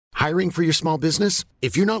Hiring for your small business?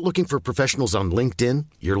 If you're not looking for professionals on LinkedIn,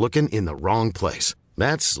 you're looking in the wrong place.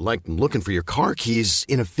 That's like looking for your car keys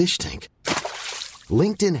in a fish tank.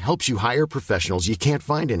 LinkedIn helps you hire professionals you can't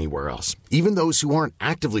find anywhere else, even those who aren't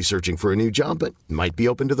actively searching for a new job but might be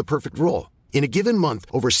open to the perfect role. In a given month,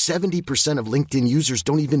 over 70% of LinkedIn users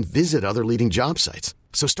don't even visit other leading job sites.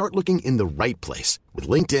 So start looking in the right place. With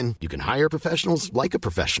LinkedIn, you can hire professionals like a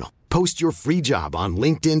professional. Post your free job on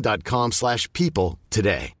linkedin.com/people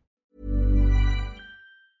today.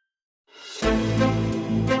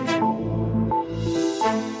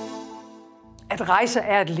 At rejse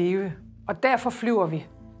er at leve, og derfor flyver vi.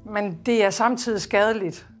 Men det er samtidig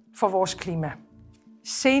skadeligt for vores klima.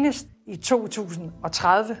 Senest i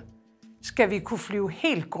 2030 skal vi kunne flyve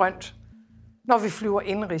helt grønt, når vi flyver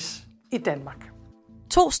indenrigs i Danmark.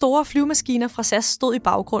 2 store flyvemaskiner fra SAS stod i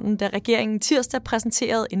baggrunden, da regeringen tirsdag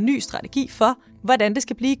præsenterede en ny strategi for, hvordan det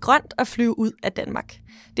skal blive grønt at flyve ud af Danmark.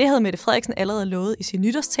 Det havde Mette Frederiksen allerede lovet i sin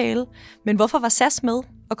nytårstale, men hvorfor var SAS med,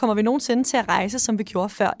 og kommer vi nogensinde til at rejse, som vi gjorde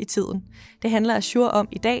før i tiden? Det handler Azure om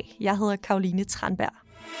i dag. Jeg hedder Caroline Tranberg.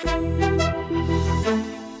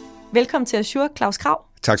 Velkommen til Azure, Claus Krag.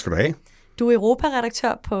 Tak skal du have. Du er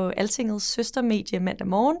Europaredaktør på Altingets søstermedie Mandag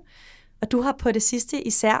Morgen, og du har på det sidste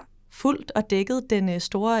især fulgt og dækket den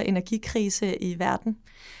store energikrise i verden.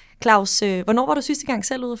 Claus, hvornår var du sidste gang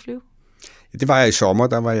selv ude at flyve? Det var jeg i sommer.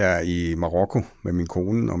 Der var jeg i Marokko med min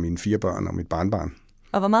kone og mine 4 børn og mit barnbarn.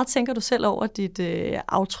 Og hvor meget tænker du selv over dit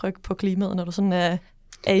aftryk på klimaet, når du sådan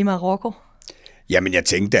er i Marokko? Jamen, jeg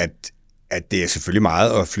tænkte, at det er selvfølgelig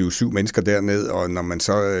meget at flyve 7 mennesker derned, og når man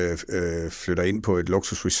så flytter ind på et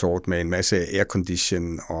luksusresort med en masse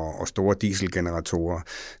aircondition og store dieselgeneratorer,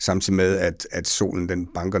 samtidig med, at solen den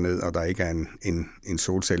banker ned, og der ikke er en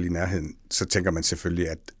solcelle i nærheden, så tænker man selvfølgelig,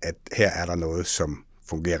 at her er der noget, som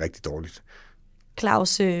fungerer rigtig dårligt.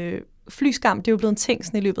 Claus, flyskam, det er jo blevet en ting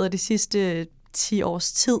sådan i løbet af de sidste 10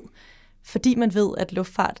 års tid, fordi man ved, at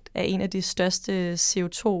luftfart er en af de største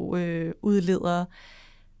CO2-udledere.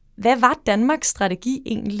 Hvad var Danmarks strategi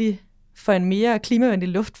egentlig for en mere klimavenlig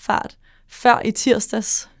luftfart før i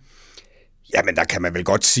tirsdags? Jamen, der kan man vel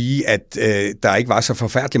godt sige, at der ikke var så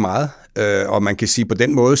forfærdeligt meget. Og man kan sige, på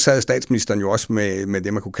den måde sad statsministeren jo også med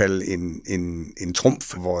det, man kunne kalde en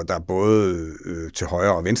trumf, hvor der både til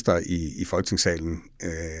højre og venstre i Folketingssalen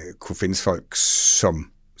kunne findes folk,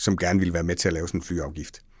 som gerne ville være med til at lave sådan en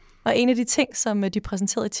flyafgift. Og en af de ting, som de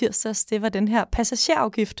præsenterede i tirsdags, det var den her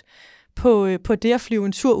passagerafgift på det at flyve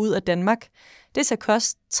en tur ud af Danmark. Det skal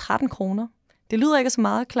koste 13 kroner. Det lyder ikke så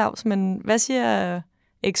meget, Claus, men hvad siger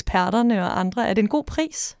eksperterne og andre? Er det en god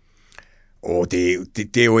pris?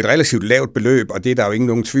 Det er jo et relativt lavt beløb, og det er der jo ikke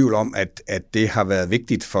nogen tvivl om, at det har været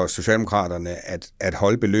vigtigt for Socialdemokraterne at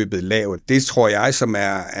holde beløbet lavt. Det tror jeg, som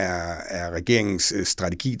er regeringens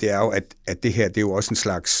strategi, det er jo, at det her, det er jo også en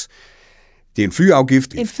slags... Det er en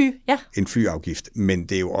flyafgift. En flyafgift, men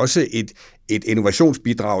det er jo også et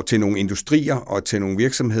innovationsbidrag til nogle industrier og til nogle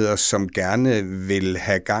virksomheder, som gerne vil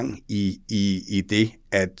have gang i det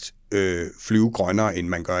at flyve grønnere, end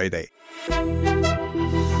man gør i dag.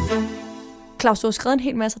 Claus, du har skrevet en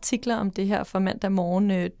hel masse artikler om det her for Mandag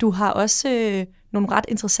Morgen. Du har også nogle ret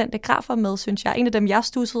interessante grafer med, synes jeg. En af dem, jeg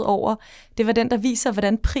studsede over, det var den, der viser,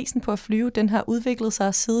 hvordan prisen på at flyve, den har udviklet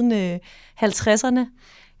sig siden 50'erne.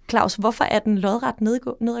 Claus, hvorfor er den lodret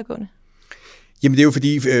nedadgående? Jamen det er jo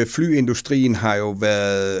fordi flyindustrien har jo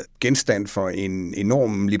været genstand for en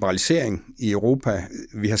enorm liberalisering i Europa.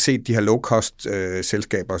 Vi har set de her low-cost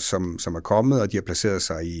selskaber, som er kommet, og de har placeret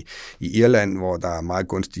sig i Irland, hvor der er meget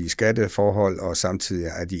gunstige skatteforhold, og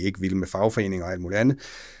samtidig er de ikke vilde med fagforeninger og alt muligt andet.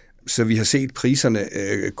 Så vi har set priserne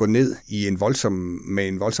gå ned med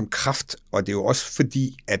en voldsom kraft, og det er jo også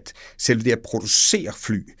fordi, at selv det at producere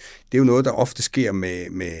fly, det er jo noget, der ofte sker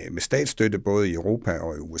med statsstøtte, både i Europa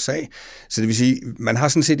og i USA. Så det vil sige, man har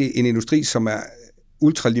sådan set en industri, som er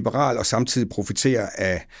ultraliberal og samtidig profiterer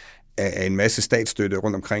af en masse statsstøtte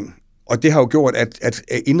rundt omkring. Og det har jo gjort, at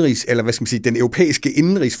den europæiske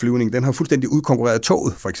indenrigsflyvning, den har fuldstændig udkonkurreret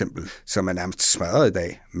toget, for eksempel, som er nærmest smadret i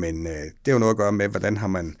dag. Men det er jo noget at gøre med, hvordan har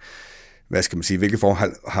man, hvilke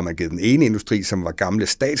forhold har man givet den ene industri, som var gamle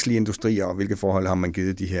statslige industrier, og hvilke forhold har man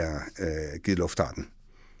givet givet luftfarten.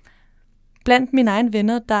 Blandt mine egne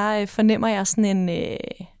venner, der fornemmer jeg sådan en,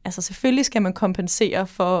 selvfølgelig skal man kompensere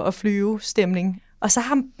for at flyve stemning. Og så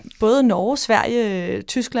har både Norge, Sverige,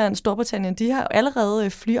 Tyskland, Storbritannien, de har allerede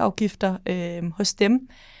flyafgifter hos dem.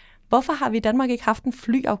 Hvorfor har vi i Danmark ikke haft en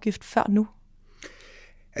flyafgift før nu?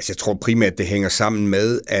 Altså jeg tror primært, det hænger sammen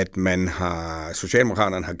med, at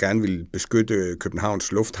Socialdemokraterne har gerne vil beskytte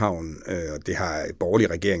Københavns Lufthavn, og det har borgerlige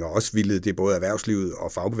regeringer også villet. Det er både erhvervslivet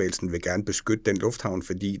og fagbevægelsen vil gerne beskytte den lufthavn,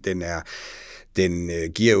 fordi den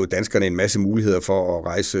giver jo danskerne en masse muligheder for at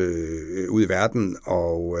rejse ud i verden,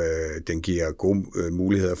 og den giver gode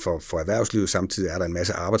muligheder for erhvervslivet. Samtidig er der en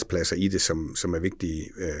masse arbejdspladser i det, som er vigtige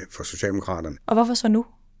for Socialdemokraterne. Og hvorfor så nu?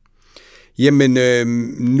 Jamen,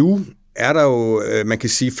 nu er der jo, man kan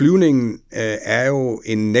sige, flyvningen er jo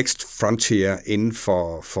en next frontier inden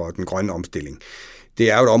for den grønne omstilling.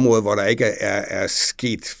 Det er jo et område, hvor der ikke er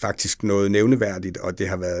sket faktisk noget nævneværdigt, og det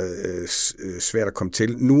har været svært at komme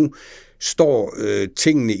til. Nu står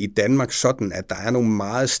tingene i Danmark sådan, at der er nogle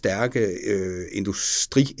meget stærke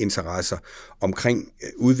industriinteresser omkring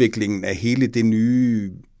udviklingen af hele det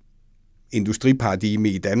nye industriparadigme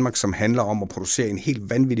i Danmark, som handler om at producere en helt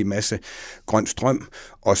vanvittig masse grøn strøm,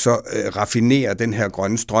 og så raffinere den her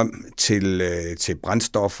grønne strøm til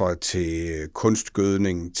brændstoffer, til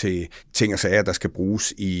kunstgødning, til ting og sager, der skal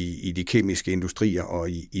bruges i de kemiske industrier og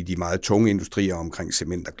i de meget tunge industrier omkring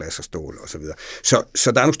cement og glas og stål osv.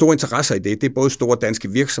 Så der er nogle store interesser i det. Det er både store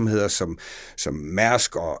danske virksomheder som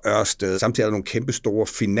Mærsk og Ørsted. Samtidig er der nogle kæmpe store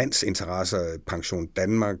finansinteresser, Pension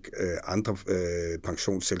Danmark, andre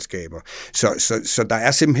pensionsselskaber. Så der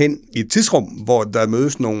er simpelthen et tidsrum, hvor der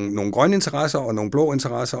mødes nogle grønne interesser, og nogle blå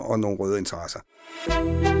interesser, og nogle røde interesser.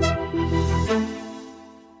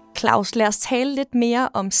 Claus, lad os tale lidt mere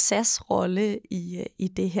om SAS' rolle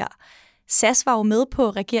i det her. SAS var jo med på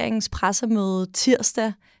regeringens pressemøde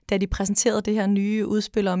tirsdag, da de præsenterede det her nye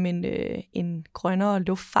udspil om en grønnere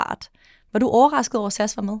luftfart. Var du overrasket over, at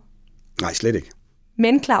SAS var med? Nej, slet ikke.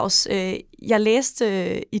 Men Claus, jeg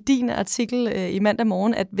læste i din artikel i mandag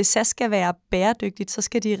morgen, at hvis SAS skal være bæredygtigt, så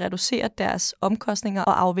skal de reducere deres omkostninger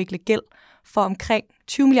og afvikle gæld for omkring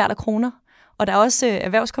 20 milliarder kroner. Og der er også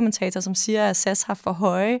erhvervskommentatorer, som siger, at SAS har for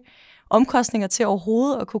høje omkostninger til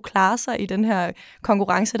overhovedet at kunne klare sig i den her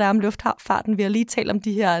konkurrence, der er om luftfarten. Vi har lige talt om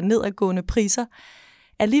de her nedadgående priser.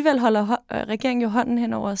 Alligevel holder regeringen jo hånden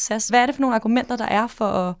hen over SAS. Hvad er det for nogle argumenter, der er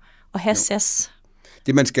for at have SAS?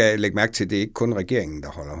 Det, man skal lægge mærke til, det er ikke kun regeringen, der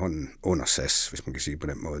holder hånden under SAS, hvis man kan sige på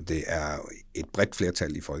den måde. Det er et bredt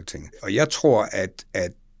flertal i Folketinget. Og jeg tror,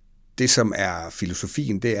 at det, som er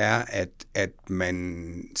filosofien, det er, at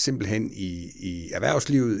man simpelthen i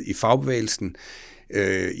erhvervslivet, i fagbevægelsen,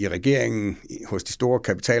 i regeringen, hos de store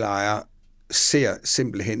kapitalejere, ser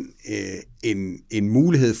simpelthen en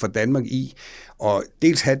mulighed for Danmark i at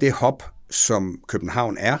dels have det hop, som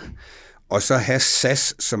København er, og så have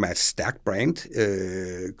SAS, som er et stærkt brand.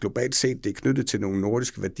 Globalt set, det er knyttet til nogle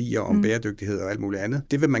nordiske værdier om bæredygtighed og alt muligt andet.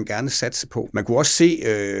 Det vil man gerne satse på. Man kunne også se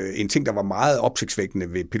en ting, der var meget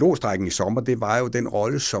opsigtsvækkende ved pilotstrækken i sommer, det var jo den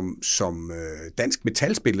rolle, som Dansk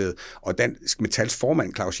Metal spillede, og Dansk Metals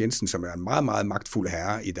formand, Claus Jensen, som er en meget, meget magtfuld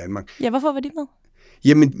herre i Danmark. Ja, hvorfor var de med?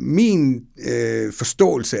 Jamen, min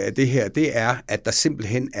forståelse af det her, det er, at der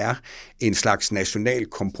simpelthen er en slags national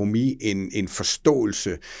kompromis, en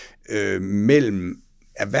forståelse mellem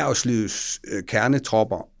erhvervslivets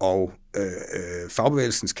kernetropper og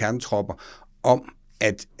fagbevægelsens kernetropper om,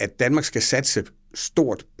 at Danmark skal satse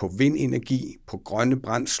stort på vindenergi, på grønne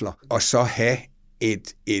brændsler, og så have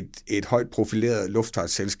et højt profileret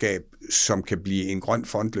luftfartsselskab, som kan blive en grøn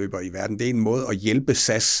frontløber i verden. Det er en måde at hjælpe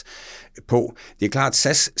SAS på. Det er klart, at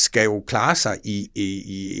SAS skal jo klare sig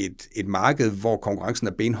i et marked, hvor konkurrencen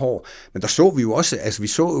er benhård. Men der så vi jo også, altså vi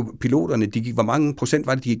så jo piloterne, hvor mange procent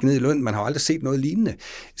var det, de gik ned i løn. Man har aldrig set noget lignende.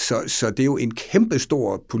 Så det er jo en kæmpe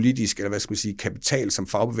stor politisk, eller hvad skal man sige, kapital, som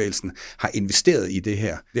fagbevægelsen har investeret i det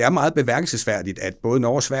her. Det er meget bemærkelsesværdigt, at både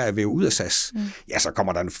Norge og Sverige vil ud af SAS. Ja, så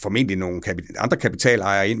kommer der formentlig nogle andre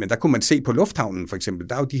kapitalejere ind, men der kunne man se på lufthavnen for eksempel.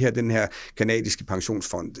 Der er jo den her kanadiske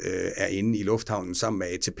pensionsfond er inde i lufthavnen sammen med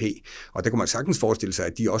ATP, og der kunne man sagtens forestille sig,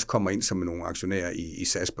 at de også kommer ind som nogle aktionærer i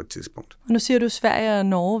SAS på et tidspunkt. Og nu siger du, at Sverige og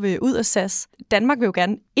Norge vil ud af SAS. Danmark vil jo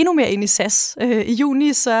gerne endnu mere ind i SAS. I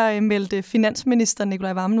juni så meldte finansminister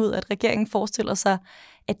Nicolai Wammen ud, at regeringen forestiller sig,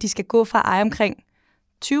 at de skal gå fra at eje omkring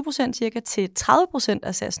 20% cirka til 30%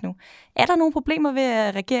 af SAS nu. Er der nogle problemer ved,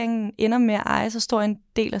 at regeringen ender med at eje så stor en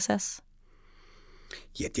del af SAS?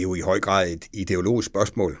 Ja, det er jo i høj grad et ideologisk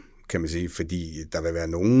spørgsmål, kan man sige, fordi der vil være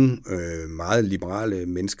nogle meget liberale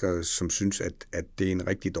mennesker, som synes, at det er en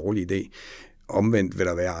rigtig dårlig idé. Omvendt vil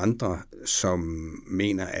der være andre, som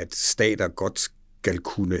mener, at stater godt skal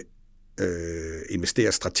kunne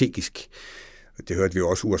investere strategisk. Det hørte vi jo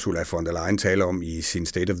også Ursula von der Leyen tale om i sin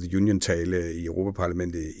State of the Union-tale i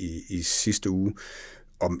Europaparlamentet i sidste uge.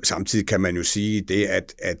 Og samtidig kan man jo sige det,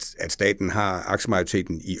 at staten har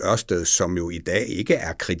aktiemajoriteten i Ørsted, som jo i dag ikke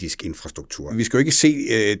er kritisk infrastruktur. Vi skal jo ikke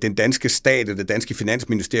se den danske stat og det danske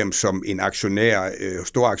finansministerium som en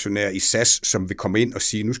stor aktionær i SAS, som vil komme ind og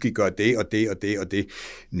sige, nu skal I gøre det og det og det og det.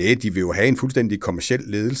 Nej, de vil jo have en fuldstændig kommerciel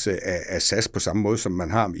ledelse af SAS på samme måde, som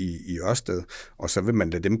man har i Ørsted, og så vil man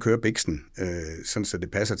lade dem køre biksen, sådan så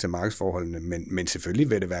det passer til markedsforholdene. Men selvfølgelig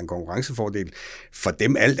vil det være en konkurrencefordel for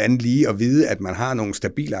dem alt andet lige at vide, at man har nogle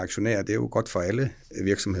stabile aktionærer. Det er jo godt for alle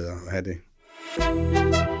virksomheder at have det.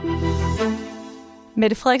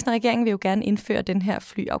 Mette Frederiksen og regeringen vil jo gerne indføre den her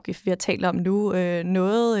flyafgift, vi har talt om nu.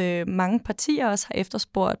 Noget mange partier også har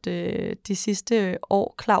efterspurgt de sidste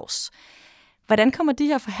år. Claus, hvordan kommer de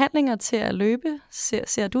her forhandlinger til at løbe?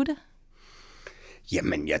 Ser du det?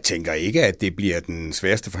 Jamen, jeg tænker ikke, at det bliver den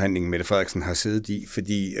sværeste forhandling, Mette Frederiksen har siddet i,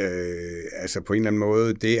 fordi på en eller anden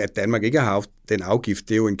måde, det at Danmark ikke har haft den afgift,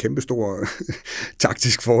 det er jo en kæmpestor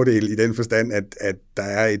taktisk fordel i den forstand, at der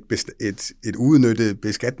er et uudnyttet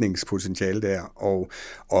beskatningspotentiale der,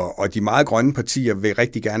 og de meget grønne partier vil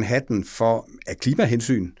rigtig gerne have den for af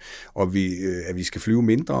klimahensyn, og at vi skal flyve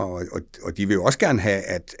mindre, og de vil jo også gerne have,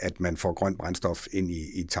 at man får grønt brændstof ind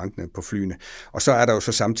i tankene på flyene. Og så er der jo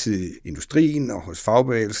så samtidig industrien, og hos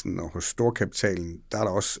fagbevægelsen, og hos storkapitalen, der er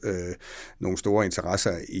der også nogle store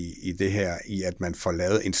interesser i det her, i at man får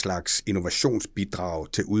lavet en slags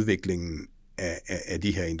innovationsbidrag til udviklingen af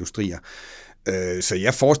de her industrier. Så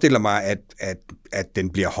jeg forestiller mig, at den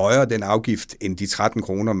bliver højere, den afgift, end de 13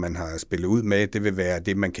 kroner, man har spillet ud med. Det vil være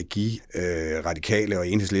det, man kan give Radikale og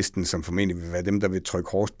Enhedslisten, som formentlig vil være dem, der vil trykke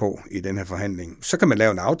hårdest på i den her forhandling. Så kan man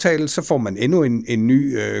lave en aftale, så får man endnu en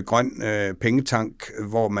ny grøn pengetank,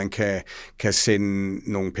 hvor man kan sende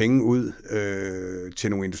nogle penge ud til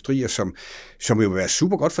nogle industrier, som jo vil være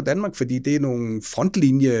super godt for Danmark, fordi det er nogle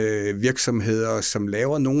frontlinjevirksomheder, som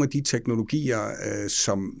laver nogle af de teknologier,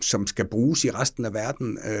 som skal bruges i resten af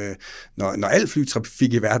verden, når al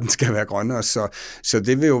flytrafik i verden skal være grønnere. Så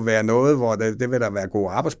det vil jo være noget, hvor det vil der være gode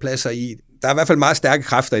arbejdspladser i. Der er i hvert fald meget stærke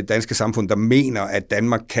kræfter i det danske samfund, der mener, at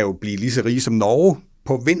Danmark kan jo blive lige så rige som Norge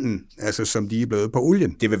på vinden, altså som de er blevet på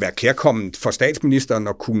olien. Det vil være kærkomment for statsministeren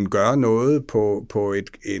at kunne gøre noget på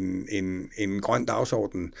en grøn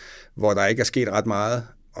dagsorden, hvor der ikke er sket ret meget.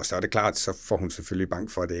 Og så er det klart, så får hun selvfølgelig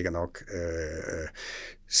bank for, at det ikke er nok.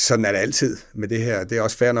 Sådan er det altid med det her. Det er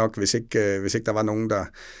også fair nok, hvis ikke der var nogen,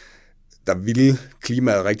 der ville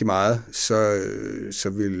klimaet rigtig meget, så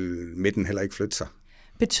vil midten heller ikke flytte sig.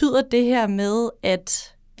 Betyder det her med,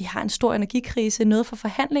 at vi har en stor energikrise, noget for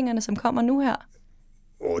forhandlingerne, som kommer nu her?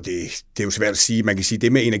 Det er jo svært at sige. Man kan sige, at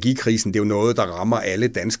det med energikrisen, det er jo noget, der rammer alle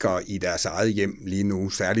danskere i deres eget hjem lige nu,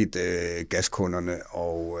 særligt gaskunderne.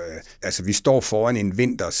 Og vi står foran en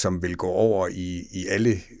vinter, som vil gå over i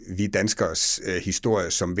alle vi danskers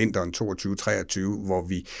historie som vinteren 22-23,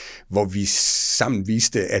 hvor vi sammen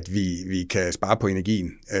viste, at vi kan spare på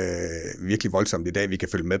energien virkelig voldsomt i dag. Vi kan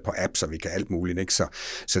følge med på apps, og vi kan alt muligt. Ikke?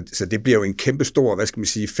 Så det bliver jo en kæmpe stor,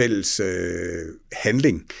 fælles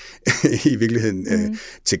handling i virkeligheden.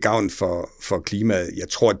 Til gavn for klimaet. Jeg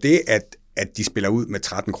tror, det, at de spiller ud med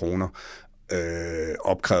 13 kroner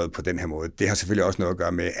opkrævet på den her måde, det har selvfølgelig også noget at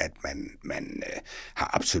gøre med, at man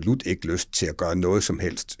har absolut ikke lyst til at gøre noget som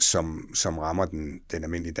helst, som rammer den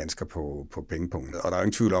almindelige dansker på pengepunktet. Og der er jo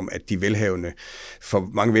ingen tvivl om, at for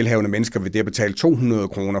mange velhavende mennesker vil det at betale 200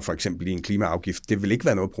 kroner for eksempel i en klimaafgift, det vil ikke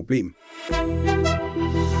være noget problem.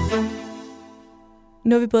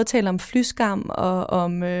 Nu har vi både talt om flyskam og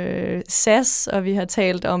om SAS, og vi har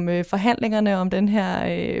talt om forhandlingerne om den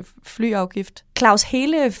her flyafgift. Claus,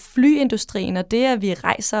 hele flyindustrien og det, at vi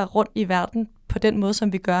rejser rundt i verden på den måde,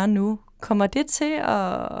 som vi gør nu, kommer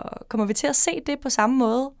vi til at se det på samme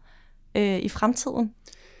måde i fremtiden?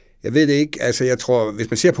 Jeg ved det ikke. Altså, jeg tror, hvis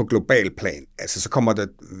man ser på global plan, så kommer der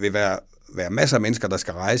vil være masser af mennesker, der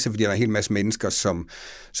skal rejse, fordi der er en hel masse mennesker,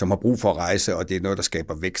 som har brug for at rejse, og det er noget, der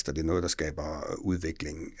skaber vækst, og det er noget, der skaber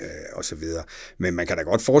udvikling osv. Men man kan da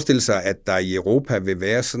godt forestille sig, at der i Europa vil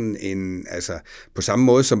være sådan på samme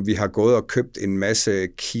måde, som vi har gået og købt en masse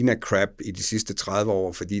Kina-crap i de sidste 30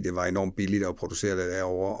 år, fordi det var enormt billigt at producere det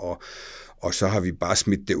derovre, og så har vi bare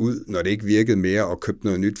smidt det ud, når det ikke virkede mere, og købt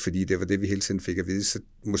noget nyt, fordi det var det, vi hele tiden fik at vide. Så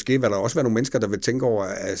måske vil der også være nogle mennesker, der vil tænke over,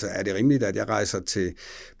 er det rimeligt, at jeg rejser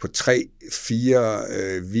på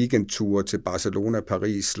 3-4 weekendture til Barcelona,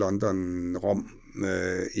 Paris, London, Rom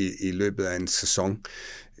i løbet af en sæson?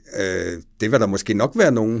 Det vil der måske nok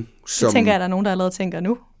være nogen, som... Det tænker jeg, der er nogen, der allerede tænker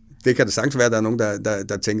nu. Det kan det sagtens være, at der er nogen,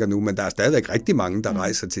 der tænker nu, men der er stadigvæk rigtig mange, der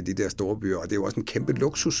rejser til de der store byer, og det er jo også en kæmpe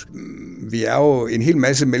luksus. Vi er jo en hel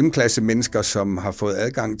masse mellemklasse mennesker, som har fået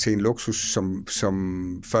adgang til en luksus,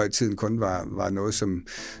 som før i tiden kun var noget,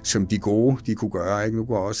 som de gode, de kunne gøre. Ikke? Nu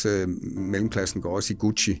går også mellemklassen går også i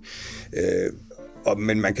Gucci.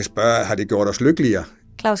 Men man kan spørge, har det gjort os lykkeligere?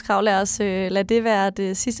 Claus Krag, lad det være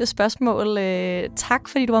det sidste spørgsmål. Tak,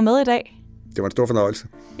 fordi du var med i dag. Det var en stor fornøjelse.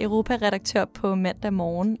 Europaredaktør på Mandag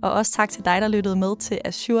Morgen, og også tak til dig, der lyttede med til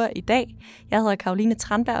Azure i dag. Jeg hedder Caroline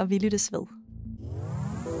Tranberg, og vi lyttes ved.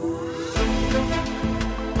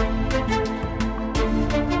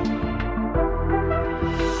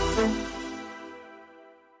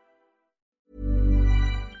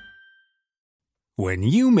 When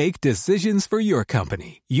you make decisions for your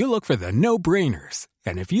company, you look for the no-brainers.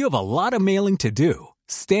 And if you have a lot of mailing to do,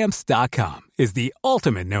 Stamps.com is the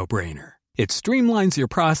ultimate no-brainer. It streamlines your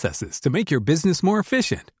processes to make your business more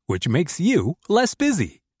efficient, which makes you less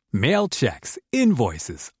busy. Mail checks,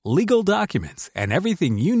 invoices, legal documents, and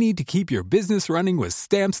everything you need to keep your business running with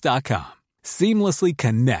Stamps.com. Seamlessly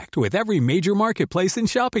connect with every major marketplace and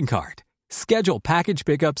shopping cart. Schedule package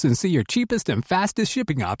pickups and see your cheapest and fastest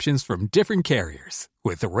shipping options from different carriers,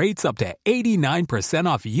 with rates up to 89%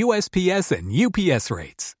 off USPS and UPS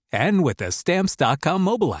rates. And with the Stamps.com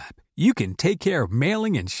mobile app, you can take care of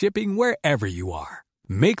mailing and shipping wherever you are.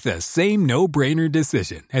 Make the same no-brainer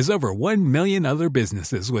decision as over 1 million other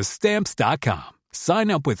businesses with Stamps.com. Sign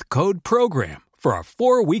up with code PROGRAM for a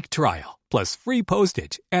 4-week trial, plus free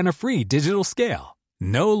postage and a free digital scale.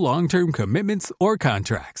 No long-term commitments or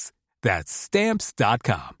contracts. That's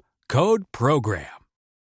Stamps.com. Code PROGRAM.